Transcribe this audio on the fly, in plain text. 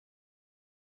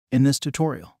In this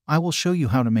tutorial, I will show you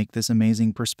how to make this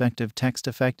amazing perspective text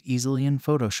effect easily in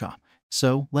Photoshop.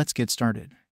 So, let's get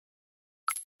started.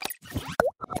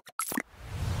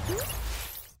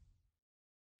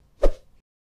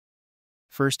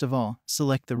 First of all,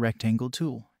 select the rectangle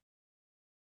tool.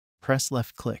 Press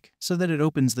left click so that it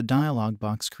opens the dialog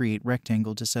box Create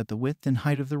Rectangle to set the width and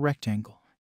height of the rectangle.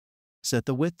 Set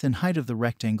the width and height of the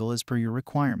rectangle as per your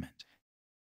requirement.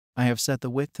 I have set the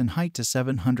width and height to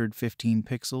 715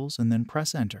 pixels and then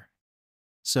press enter.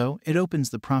 So, it opens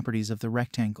the properties of the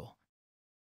rectangle.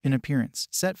 In appearance,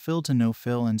 set fill to no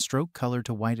fill and stroke color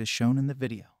to white as shown in the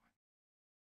video.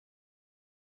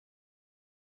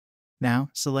 Now,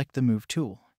 select the Move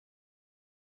tool.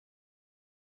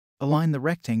 Align the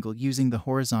rectangle using the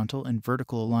horizontal and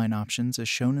vertical align options as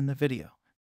shown in the video.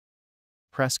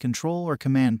 Press Ctrl or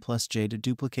Command plus J to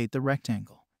duplicate the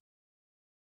rectangle.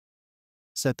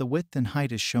 Set the width and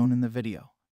height as shown in the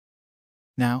video.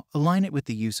 Now, align it with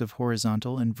the use of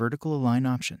horizontal and vertical align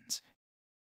options.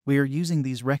 We are using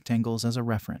these rectangles as a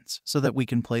reference so that we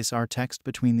can place our text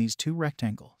between these two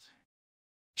rectangles.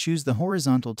 Choose the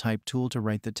horizontal type tool to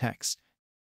write the text.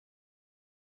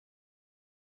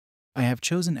 I have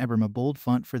chosen Eberma Bold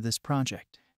font for this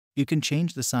project. You can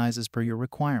change the size as per your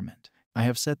requirement. I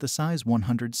have set the size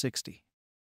 160.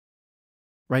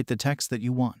 Write the text that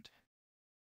you want.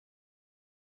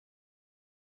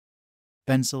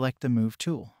 Then select the Move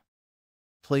tool.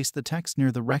 Place the text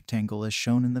near the rectangle as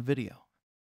shown in the video.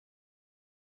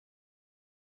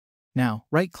 Now,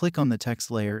 right-click on the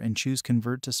text layer and choose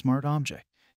Convert to Smart Object.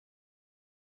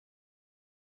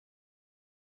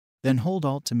 Then hold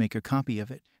Alt to make a copy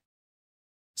of it.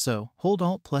 So, hold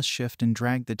Alt plus Shift and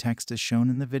drag the text as shown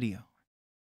in the video.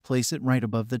 Place it right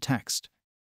above the text.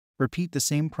 Repeat the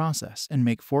same process and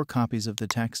make 4 copies of the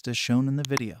text as shown in the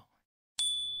video.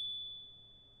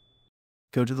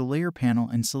 Go to the Layer panel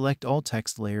and select all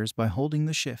text layers by holding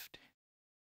the Shift.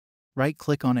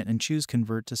 Right-click on it and choose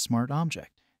Convert to Smart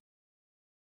Object.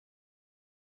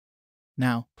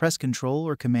 Now, press Ctrl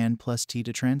or Command plus T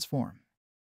to transform.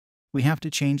 We have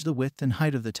to change the width and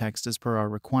height of the text as per our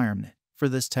requirement. For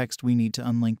this text, we need to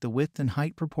unlink the width and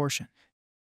height proportion.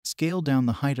 Scale down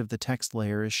the height of the text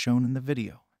layer as shown in the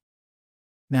video.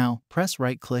 Now, press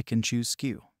right-click and choose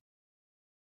Skew.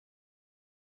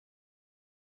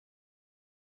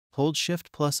 Hold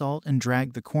Shift plus Alt and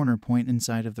drag the corner point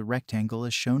inside of the rectangle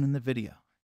as shown in the video.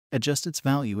 Adjust its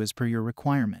value as per your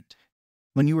requirement.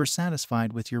 When you are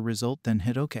satisfied with your result, then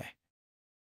hit OK.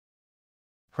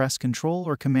 Press Ctrl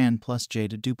or Command plus J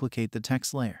to duplicate the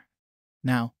text layer.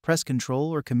 Now, press Ctrl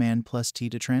or Command plus T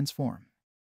to transform.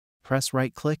 Press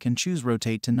right-click and choose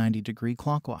Rotate to 90°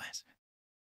 clockwise.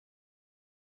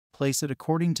 Place it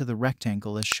according to the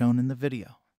rectangle as shown in the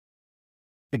video.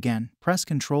 Again, press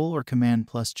Ctrl or Command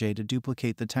plus J to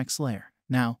duplicate the text layer.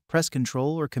 Now, press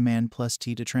Ctrl or Command plus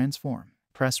T to transform.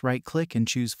 Press right-click and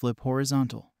choose Flip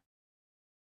Horizontal.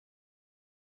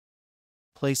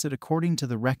 Place it according to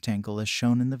the rectangle as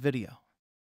shown in the video.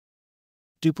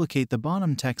 Duplicate the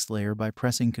bottom text layer by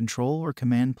pressing Ctrl or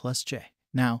Command plus J.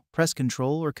 Now, press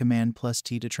Ctrl or Command plus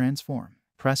T to transform.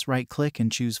 Press right-click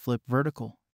and choose Flip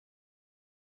Vertical.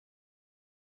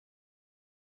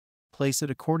 Place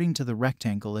it according to the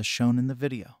rectangle as shown in the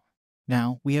video.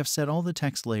 Now, we have set all the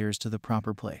text layers to the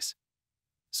proper place,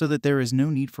 so that there is no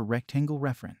need for rectangle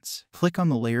reference. Click on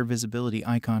the layer visibility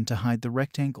icon to hide the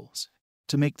rectangles.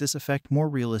 To make this effect more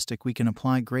realistic, we can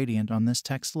apply gradient on this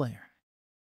text layer.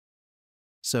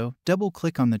 So,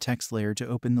 double-click on the text layer to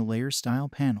open the Layer Style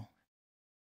panel.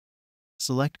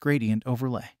 Select Gradient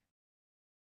Overlay.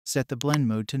 Set the blend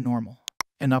mode to normal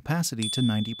and opacity to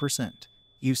 90%.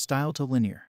 Use Style to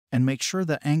linear and make sure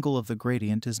the angle of the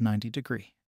gradient is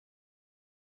 90°.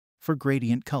 For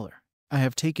gradient color, I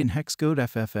have taken hex code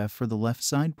FFF for the left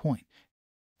side point.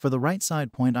 For the right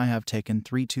side point, I have taken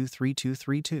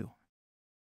 323232.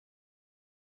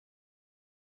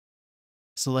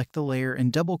 Select the layer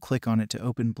and double-click on it to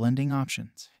open blending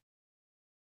options.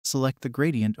 Select the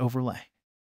Gradient Overlay.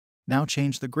 Now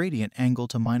change the gradient angle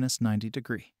to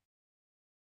 -90°.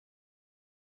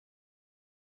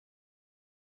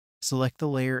 Select the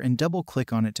layer and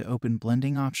double-click on it to open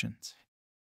blending options.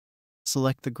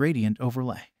 Select the Gradient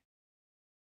Overlay.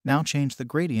 Now change the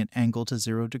gradient angle to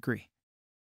 0°.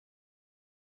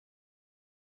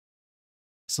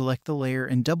 Select the layer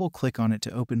and double-click on it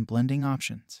to open blending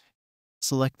options.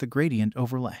 Select the Gradient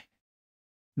Overlay.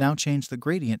 Now change the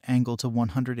gradient angle to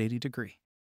 180°.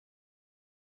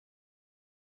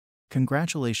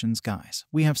 Congratulations guys,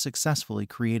 we have successfully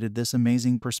created this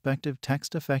amazing perspective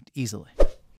text effect easily.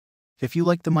 If you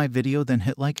liked my video, then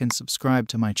hit like and subscribe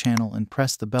to my channel and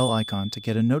press the bell icon to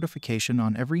get a notification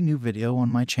on every new video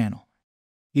on my channel.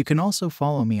 You can also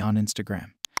follow me on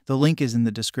Instagram. The link is in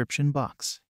the description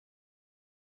box.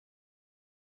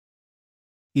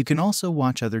 You can also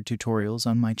watch other tutorials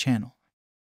on my channel.